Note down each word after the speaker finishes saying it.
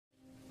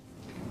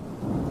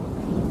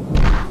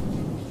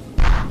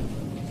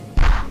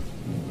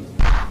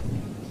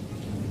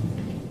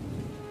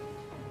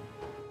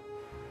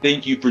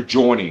Thank you for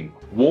joining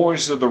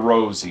Wars of the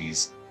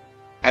Rosies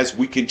as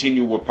we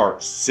continue with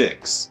Part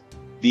 6,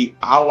 the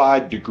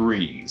Allied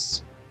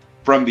Degrees,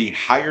 from the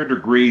Higher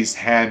Degrees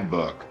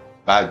Handbook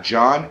by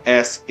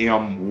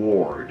JSM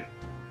Ward.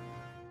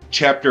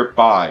 Chapter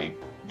 5,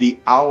 the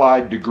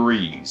Allied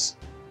Degrees.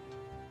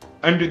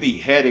 Under the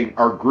heading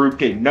are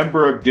grouped a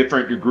number of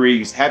different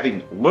degrees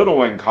having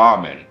little in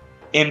common.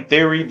 In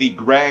theory, the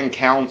Grand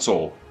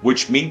Council,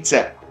 which meets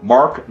at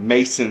Mark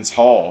Mason's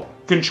Hall,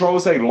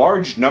 controls a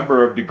large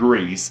number of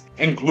degrees,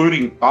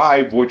 including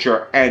 5 which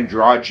are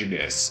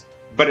androgynous,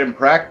 but in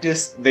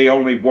practice they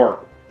only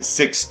work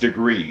 6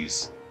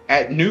 degrees.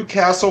 At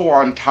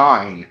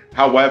Newcastle-on-Tyne,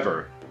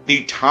 however,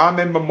 the Time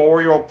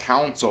Immemorial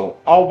Council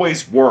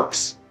always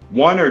works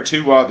 1 or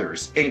 2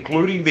 others,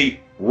 including the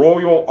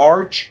Royal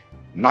Arch,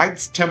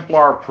 Knights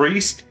Templar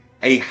Priest,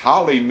 a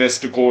highly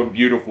mystical and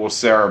beautiful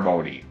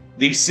ceremony.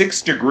 The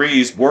 6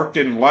 degrees worked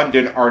in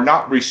London are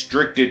not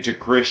restricted to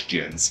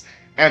Christians,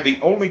 and the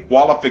only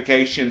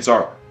qualifications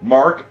are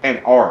Mark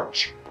and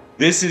Arch.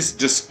 This is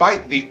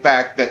despite the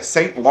fact that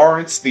St.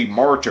 Lawrence the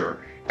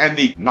Martyr and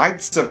the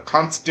Knights of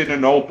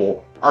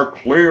Constantinople are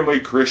clearly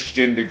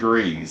Christian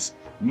degrees.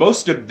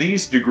 Most of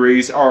these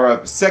degrees are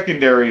of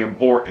secondary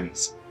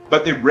importance,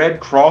 but the Red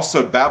Cross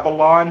of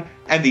Babylon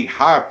and the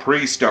High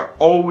Priest are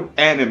old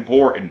and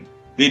important.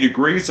 The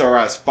degrees are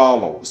as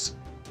follows.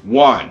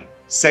 1.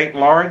 St.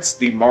 Lawrence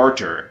the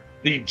Martyr.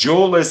 The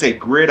jewel is a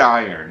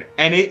gridiron,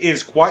 and it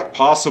is quite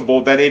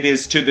possible that it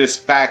is to this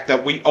fact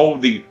that we owe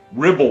the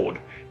ribald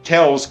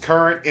tales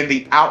current in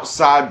the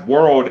outside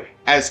world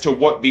as to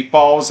what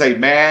befalls a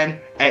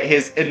man at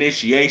his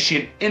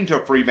initiation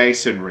into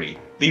Freemasonry.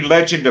 The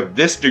legend of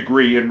this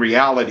degree in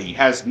reality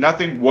has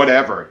nothing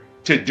whatever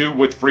to do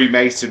with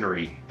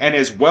Freemasonry, and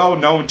is well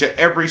known to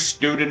every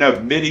student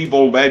of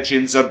medieval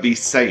legends of the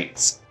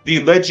saints.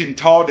 The legend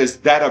taught is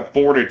that of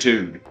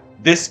fortitude.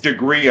 This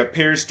degree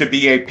appears to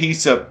be a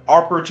piece of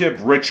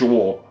operative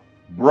ritual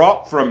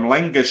brought from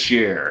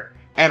Lancashire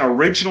and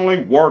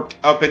originally worked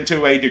up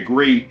into a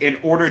degree in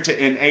order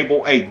to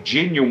enable a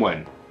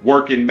genuine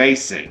working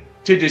mason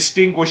to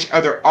distinguish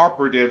other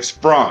operatives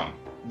from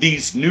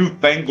these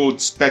newfangled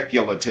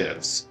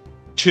speculatives.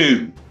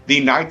 2.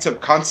 The Knights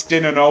of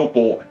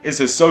Constantinople is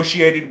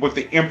associated with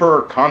the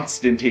Emperor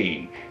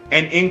Constantine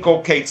and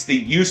inculcates the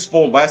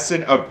useful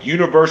lesson of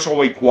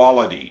universal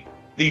equality.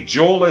 The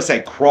jewel is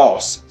a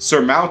cross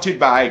surmounted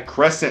by a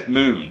crescent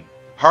moon,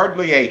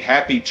 hardly a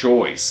happy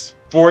choice,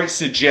 for it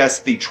suggests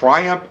the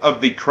triumph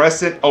of the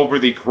crescent over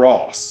the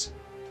cross.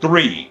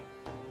 3.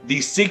 The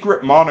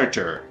Secret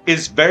Monitor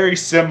is very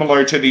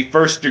similar to the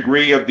first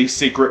degree of the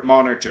Secret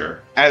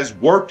Monitor, as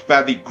worked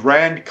by the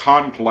Grand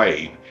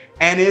Conclave,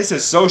 and is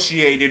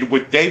associated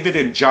with David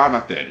and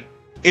Jonathan.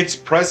 Its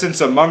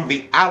presence among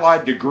the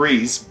Allied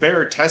degrees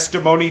bear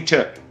testimony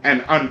to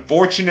an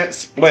unfortunate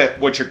split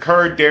which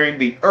occurred during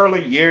the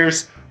early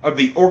years of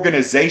the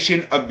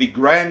organization of the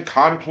Grand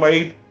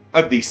Conclave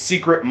of the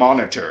Secret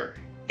Monitor.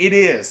 It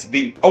is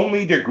the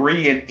only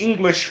degree in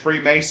English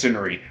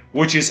Freemasonry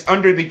which is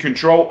under the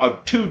control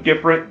of 2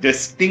 different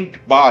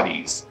distinct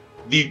bodies.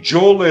 The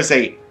jewel is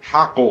a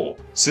hackle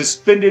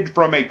suspended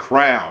from a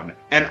crown,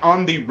 and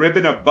on the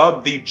ribbon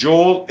above the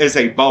jewel is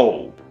a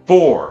bow.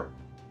 4.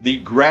 The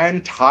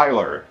Grand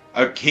Tyler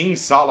of King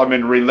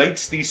Solomon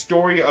relates the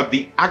story of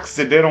the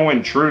accidental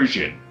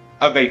intrusion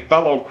of a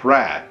fellow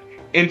craft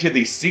into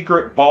the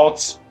secret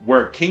vaults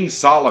where King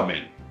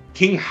Solomon,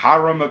 King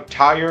Hiram of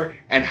Tyre,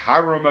 and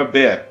Hiram of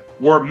Bith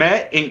were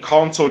met in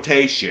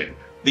consultation.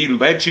 The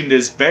legend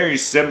is very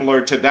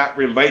similar to that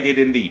related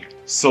in the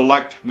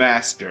Select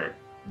Master,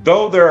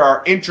 though there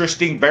are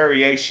interesting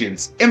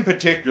variations. In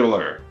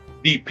particular,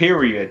 the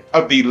period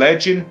of the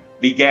legend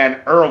began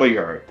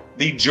earlier.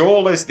 The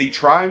jewel is the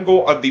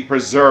triangle of the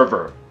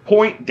preserver,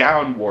 point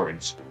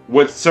downwards,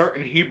 with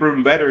certain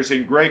Hebrew letters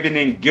engraven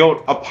in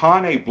gilt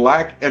upon a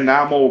black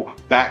enamel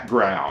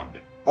background.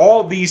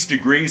 All these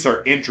degrees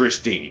are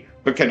interesting,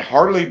 but can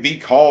hardly be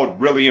called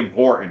really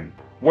important,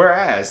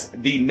 whereas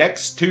the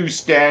next 2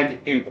 stand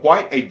in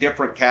quite a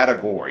different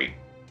category.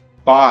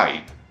 5.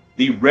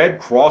 The Red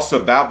Cross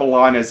of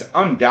Babylon is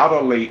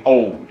undoubtedly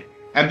old,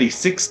 and the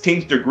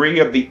 16th degree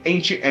of the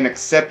ancient and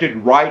accepted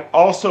rite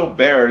also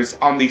bears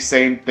on the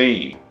same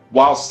theme.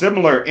 While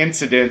similar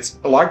incidents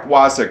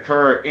likewise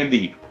occur in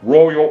the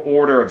Royal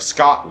Order of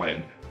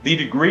Scotland, the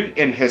degree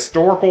in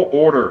historical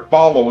order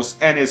follows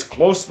and is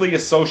closely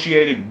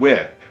associated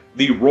with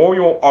the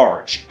Royal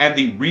Arch and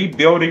the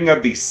rebuilding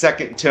of the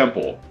Second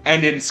Temple,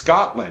 and in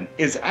Scotland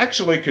is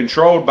actually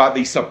controlled by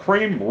the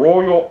Supreme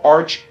Royal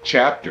Arch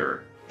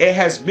Chapter. It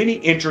has many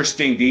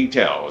interesting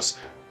details,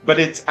 but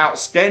its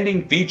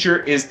outstanding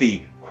feature is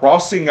the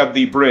crossing of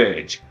the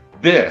bridge.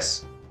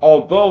 This,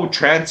 although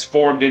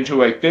transformed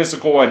into a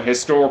physical and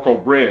historical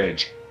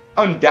bridge,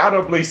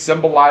 undoubtedly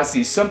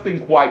symbolizes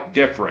something quite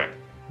different.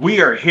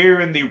 We are here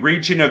in the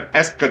region of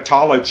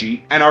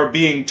eschatology and are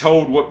being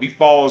told what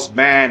befalls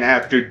man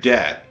after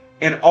death.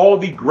 In all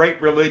the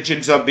great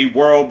religions of the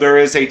world, there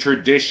is a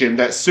tradition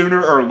that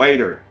sooner or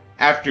later,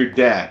 after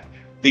death,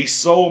 the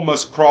soul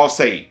must cross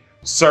a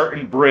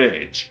certain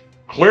bridge.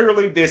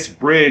 Clearly, this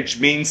bridge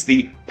means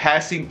the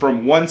passing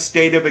from one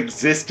state of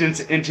existence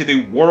into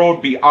the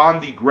world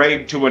beyond the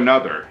grave to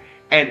another,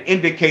 and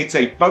indicates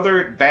a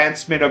further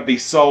advancement of the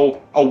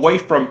soul away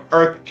from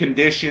earth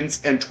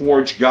conditions and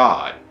towards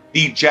God.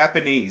 The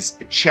Japanese,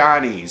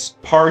 Chinese,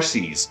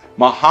 Parsis,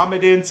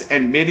 Mohammedans,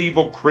 and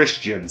medieval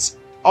Christians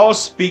all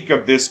speak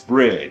of this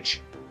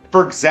bridge.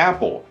 For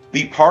example,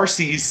 the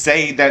Parsis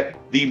say that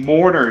the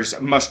mourners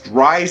must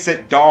rise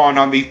at dawn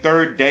on the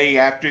third day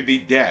after the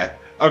death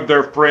of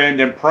their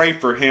friend and pray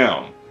for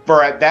him,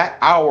 for at that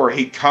hour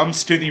he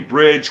comes to the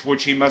bridge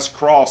which he must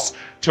cross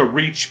to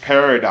reach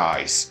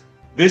paradise.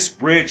 This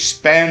bridge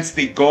spans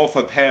the gulf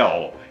of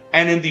hell,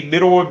 and in the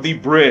middle of the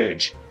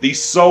bridge, the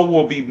soul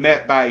will be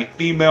met by a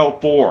female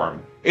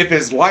form. If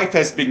his life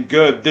has been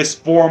good, this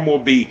form will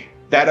be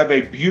that of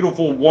a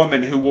beautiful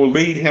woman who will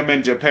lead him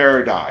into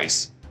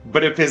paradise.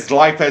 But if his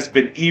life has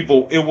been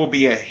evil, it will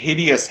be a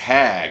hideous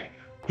hag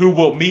who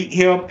will meet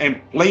him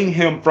and fling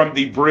him from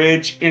the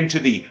bridge into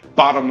the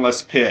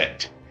bottomless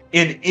pit.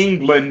 In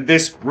England,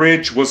 this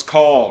bridge was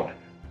called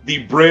the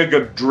Brig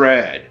of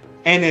Dread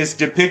and is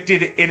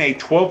depicted in a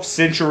 12th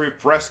century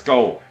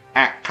fresco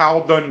at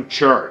Caldon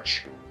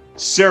Church,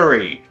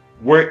 Surrey,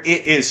 where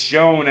it is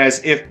shown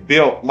as if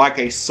built like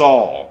a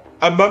saw.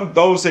 Among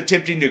those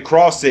attempting to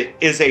cross it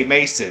is a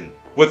mason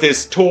with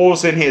his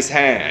tools in his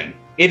hand.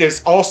 It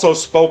is also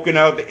spoken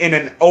of in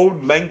an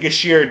old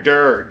Lancashire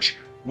dirge,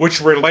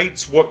 which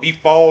relates what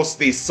befalls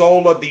the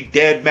soul of the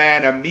dead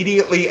man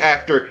immediately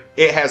after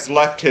it has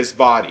left his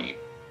body.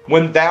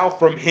 When thou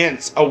from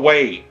hence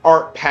away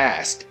art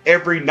passed,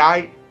 every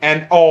night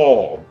and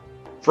all,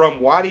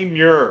 from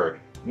Waddy-Muir,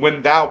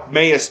 when thou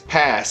mayest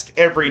pass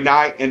every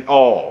night and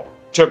all,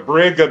 to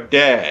Brig of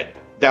Dead,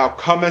 thou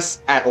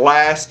comest at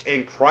last,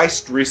 and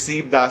Christ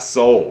receive thy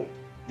soul.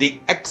 The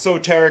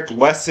exoteric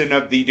lesson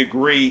of the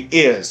degree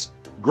is,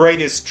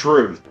 great is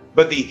truth,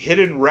 but the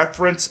hidden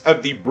reference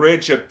of the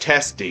bridge of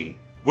testing,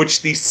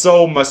 which the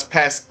soul must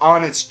pass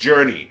on its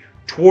journey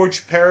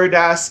towards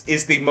paradise,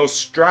 is the most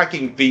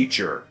striking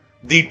feature.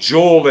 The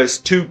jewel is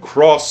two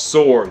crossed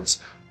swords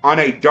on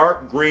a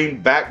dark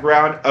green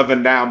background of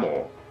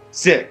enamel.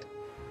 6.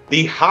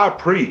 The high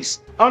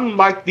priest,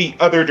 unlike the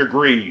other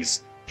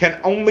degrees, can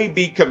only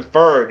be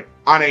conferred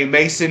on a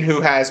mason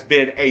who has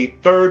been a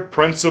third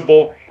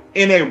principal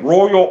in a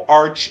royal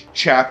arch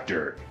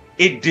chapter.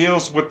 It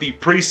deals with the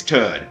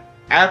priesthood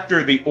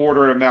after the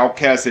order of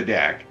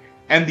Melchizedek,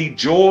 and the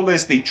jewel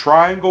is the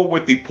triangle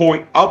with the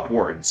point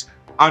upwards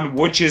on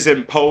which is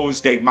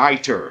imposed a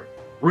mitre.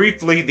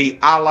 Briefly, the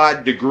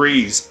allied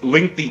degrees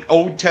link the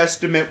Old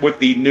Testament with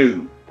the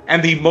New,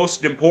 and the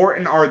most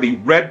important are the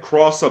Red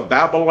Cross of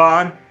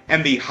Babylon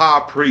and the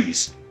High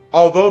Priest,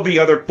 although the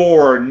other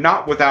four are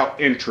not without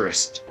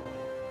interest.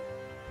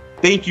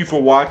 Thank you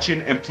for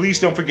watching, and please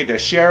don't forget to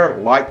share,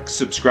 like,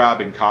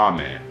 subscribe, and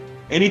comment.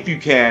 And if you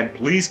can,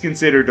 please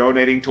consider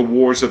donating to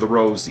Wars of the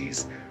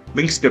Rosies.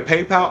 Links to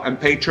PayPal and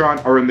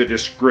Patreon are in the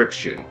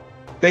description.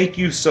 Thank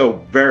you so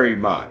very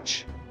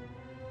much.